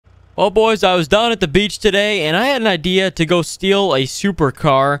Well, boys, I was down at the beach today, and I had an idea to go steal a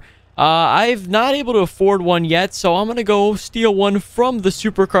supercar. I've not able to afford one yet, so I'm going to go steal one from the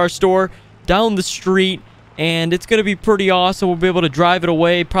supercar store down the street, and it's going to be pretty awesome. We'll be able to drive it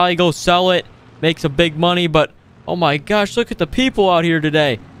away, probably go sell it, make some big money, but oh my gosh, look at the people out here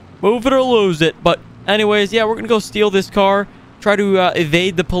today. Move it or lose it. But anyways, yeah, we're going to go steal this car, try to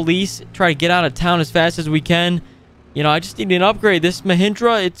evade the police, try to get out of town as fast as we can. You know, I just need an upgrade. This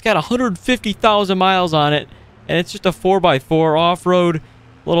Mahindra, it's got 150,000 miles on it, and it's just a 4x4 off-road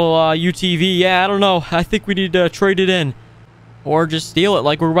little UTV. Yeah, I don't know. I think we need to trade it in or just steal it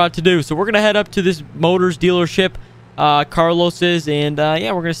like we're about to do. So we're going to head up to this motors dealership, Carlos's, and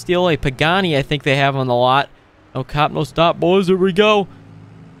yeah, we're going to steal a Pagani I think they have on the lot. No cop, no stop, boys. Here we go.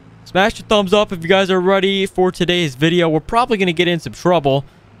 Smash the thumbs up if you guys are ready for today's video. We're probably going to get in some trouble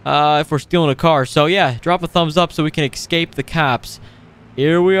if we're stealing a car. So yeah, drop a thumbs up so we can escape the cops.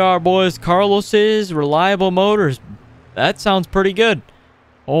 Here we are, boys. Carlos's Reliable Motors. That sounds pretty good.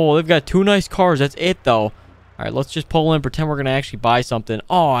 Oh, they've got two nice cars. That's it, though. All right, let's just pull in, pretend we're going to actually buy something.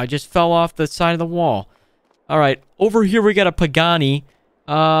 Oh, I just fell off the side of the wall. All right, over here we got a Pagani.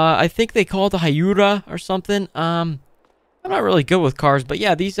 I think they call it the HUAYRA or something. I'm not really good with cars, but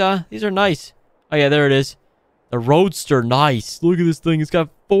yeah, these are nice. Oh yeah, there it is. The Roadster, nice. Look at this thing. It's got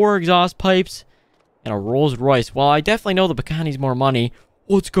 4 exhaust pipes and a Rolls Royce. Well, I definitely know the Pagani's more money.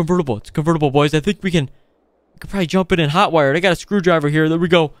 Oh, it's convertible. It's convertible, boys. I think we can probably jump in and hot wire it. I got a screwdriver here. There we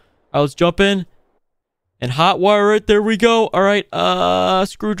go. All right, let's jump in and hot wire it. There we go. All right,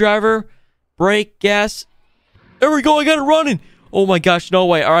 screwdriver, brake, gas. There we go. I got it running. Oh my gosh, no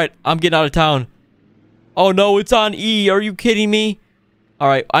way. All right, I'm getting out of town. Oh no, it's on E. Are you kidding me? All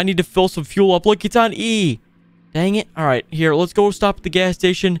right, I need to fill some fuel up. Look, it's on E. Dang it. All right, here, let's go stop at the gas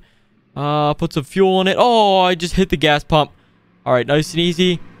station. Put some fuel in it. Oh, I just hit the gas pump. All right, nice and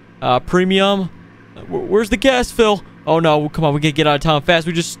easy. Premium. Where's the gas fill? Oh no, come on, we gotta get out of town fast.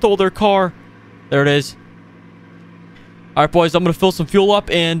 We just stole their car. There it is. All right, boys, I'm gonna fill some fuel up,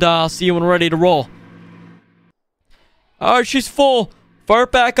 and I'll see you when we're ready to roll. All right, she's full. Fire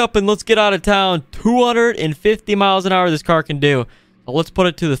it back up, and let's get out of town. 250 miles an hour this car can do. So let's put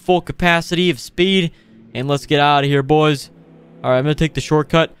it to the full capacity of speed, and let's get out of here, boys. All right, I'm gonna take the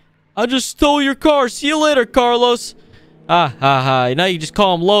shortcut. I just stole your car. See you later, Carlos. Ah, ha, ha. Now you just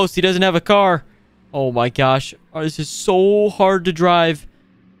call him Los. He doesn't have a car. Oh, my gosh. Oh, this is so hard to drive.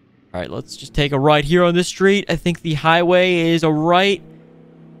 All right, let's just take a right here on this street. I think the highway is a right.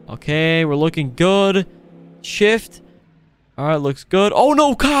 Okay, we're looking good. Shift. All right, looks good. Oh,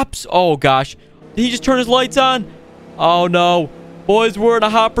 no, cops. Oh, gosh. Did he just turn his lights on? Oh, no. Boys, we're in a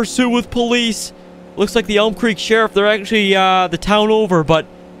hot pursuit with police. Looks like the Elm Creek Sheriff. They're actually the town over, but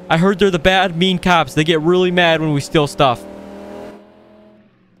I heard they're the bad, mean cops. They get really mad when we steal stuff.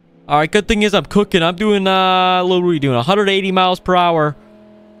 All right, good thing is I'm cooking. I'm doing, what are we doing? 180 miles per hour.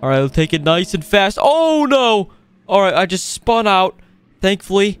 All right, let's take it nice and fast. Oh, no. All right, I just spun out.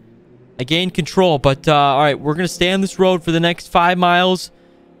 Thankfully, I gained control. But, all right, we're going to stay on this road for the next 5 miles.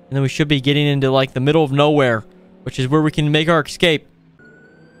 And then we should be getting into, like, the middle of nowhere, which is where we can make our escape.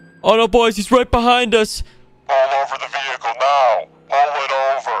 Oh, no, boys, he's right behind us. Pull over the vehicle now. Pull it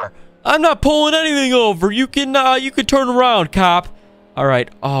over. I'm not pulling anything over. You can turn around, cop. All right.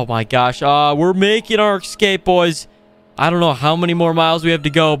 Oh, my gosh. We're making our escape, boys. I don't know how many more miles we have to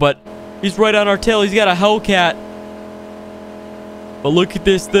go, but he's right on our tail. He's got a Hellcat. But look at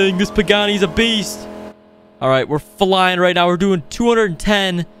this thing. This Pagani's a beast. All right. We're flying right now. We're doing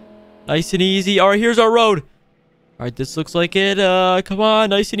 210. Nice and easy. All right. Here's our road. All right. This looks like it. Come on.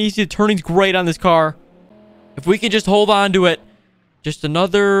 Nice and easy. The turning's great on this car. If we can just hold on to it. Just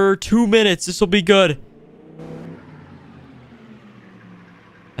another 2 minutes. This will be good.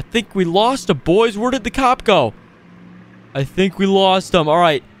 I think we lost him, boys. Where did the cop go? I think we lost him. All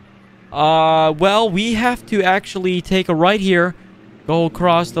right. Well, we have to actually take a right here. Go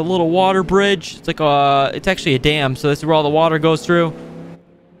across the little water bridge. It's like it's actually a dam, so that's where all the water goes through.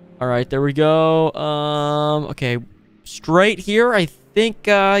 All right, there we go. Okay, straight here. I think,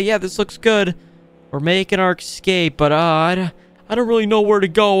 yeah, this looks good. We're making our escape, but I don't really know where to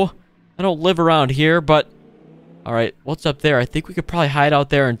go. I don't live around here, but all right, what's up there? I think we could probably hide out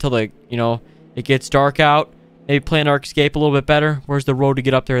there until it gets dark out. Maybe plan our escape a little bit better. Where's the road to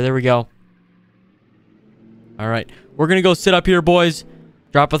get up there? There we go. All right, we're gonna go sit up here, boys.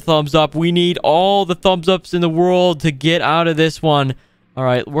 Drop a thumbs up. We need all the thumbs ups in the world to get out of this one. All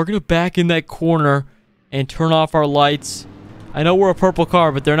right, we're gonna back in that corner and turn off our lights. I know we're a purple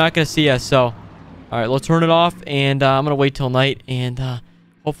car, but they're not gonna see us, so all right, let's turn it off, and I'm gonna wait till night, and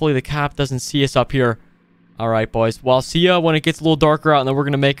hopefully the cop doesn't see us up here. All right, boys. Well, I'll see ya when it gets a little darker out, and then we're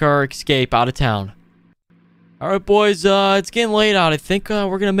going to make our escape out of town. All right, boys. It's getting late out. I think we're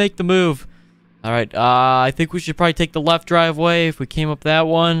going to make the move. All right. I think we should probably take the left driveway if we came up that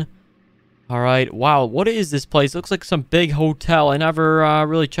one. All right. Wow. What is this place? It looks like some big hotel. I never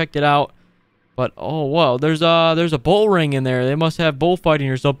really checked it out. But, oh, wow. There's a bull ring in there. They must have bullfighting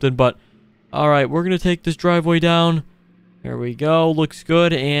or something. But, all right. We're going to take this driveway down. There we go. Looks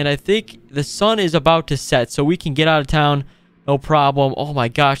good. And I think the sun is about to set, so we can get out of town. No problem. Oh, my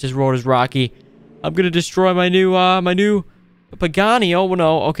gosh. This road is rocky. I'm going to destroy my new Pagani. Oh,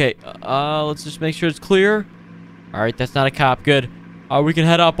 no. Okay. Let's just make sure it's clear. All right. That's not a cop. Good. We can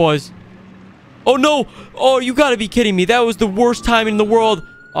head out, boys. Oh, no. Oh, you got to be kidding me. That was the worst timing in the world.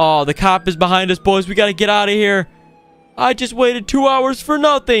 Oh, the cop is behind us, boys. We got to get out of here. I just waited 2 hours for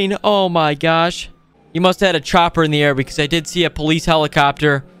nothing. Oh, my gosh. You must have had a chopper in the air because I did see a police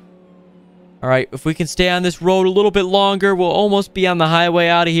helicopter. All right. If we can stay on this road a little bit longer, we'll almost be on the highway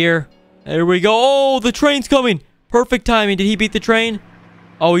out of here. There we go. Oh, the train's coming. Perfect timing. Did he beat the train?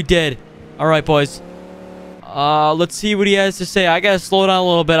 Oh, he did. All right, boys. Let's see what he has to say. I got to slow down a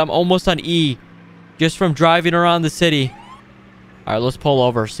little bit. I'm almost on E. Just from driving around the city. All right, let's pull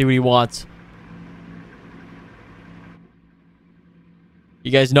over. See what he wants. You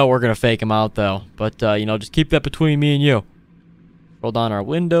guys know we're going to fake him out, though. But, you know, just keep that between me and you. Roll down our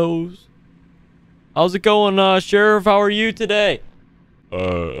windows. How's it going, Sheriff? How are you today?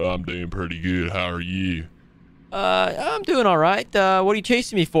 I'm doing pretty good. How are you? I'm doing all right. What are you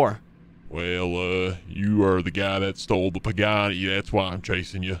chasing me for? Well, you are the guy that stole the Pagani. That's why I'm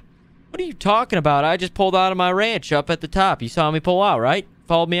chasing you. What are you talking about? I just pulled out of my ranch up at the top. You saw me pull out, right?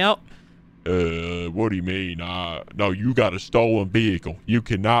 Followed me out? What do you mean? No, you got a stolen vehicle. You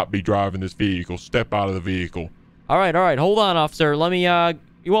cannot be driving this vehicle. Step out of the vehicle. All right. Hold on, officer. Let me,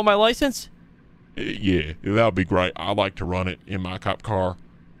 you want my license? Yeah, that'll be great. I like to run it in my cop car.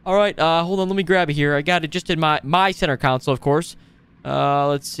 All right, hold on. Let me grab it here. I got it just in my center console, of course.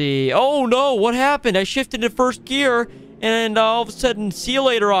 Let's see. Oh, no. What happened? I shifted to first gear, and all of a sudden, see you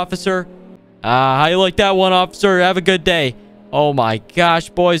later, officer. How you like that one, officer? Have a good day. Oh, my gosh,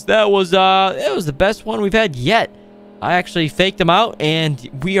 boys. That was the best one we've had yet. I actually faked them out, and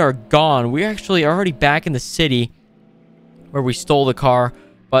we are gone. We're actually already back in the city where we stole the car.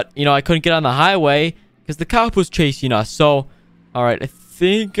 But, you know, I couldn't get on the highway because the cop was chasing us. So, all right, I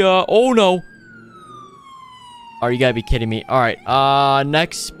think, oh, no. Oh, you gotta be kidding me. All right,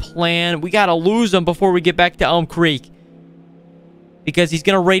 next plan. We gotta lose him before we get back to Elm Creek. Because he's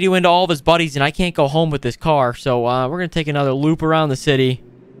gonna radio into all of his buddies, and I can't go home with this car. So, we're gonna take another loop around the city.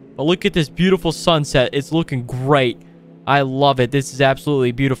 But look at this beautiful sunset. It's looking great. I love it. This is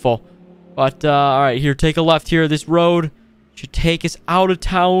absolutely beautiful. But, all right, here, take a left here. This road should take us out of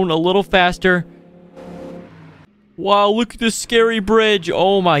town a little faster. Wow, look at this scary bridge.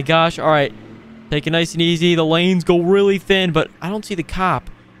 Oh, my gosh. All right. Take it nice and easy. The lanes go really thin, but I don't see the cop.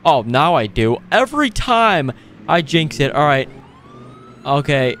 Oh, now I do. Every time I jinx it. All right.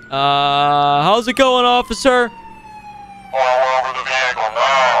 Okay. How's it going, officer? Pull over the vehicle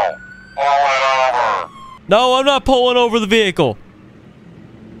now. Pull it over. No, I'm not pulling over the vehicle.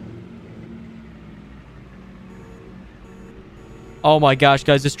 Oh my gosh,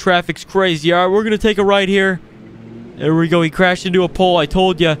 guys, this traffic's crazy. All right, we're gonna take a right here. There we go. He crashed into a pole. I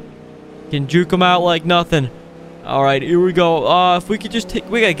told you. Can juke him out like nothing. All right, here we go. If we could just take...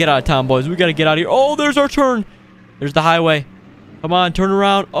 We gotta get out of town, boys. We gotta get out of here. Oh, there's our turn. There's the highway. Come on, turn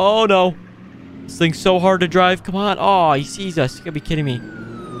around. Oh, no. This thing's so hard to drive. Come on. Oh, he sees us. You gotta be kidding me.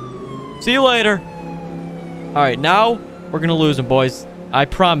 See you later. All right, now we're gonna lose him, boys. I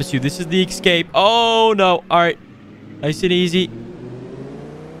promise you. This is the escape. Oh, no. All right. Nice and easy.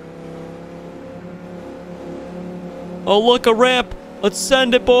 Oh, look, a ramp. Let's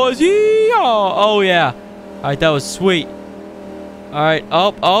send it, boys. Yee-haw. Oh, yeah. All right, that was sweet. All right.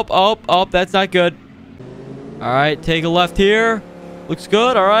 Up. That's not good. All right, take a left here. Looks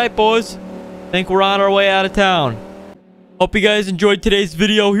good. All right, boys. Think we're on our way out of town. Hope you guys enjoyed today's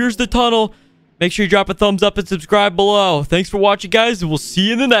video. Here's the tunnel. Make sure you drop a thumbs up and subscribe below. Thanks for watching, guys, and we'll see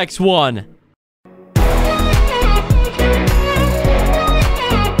you in the next one.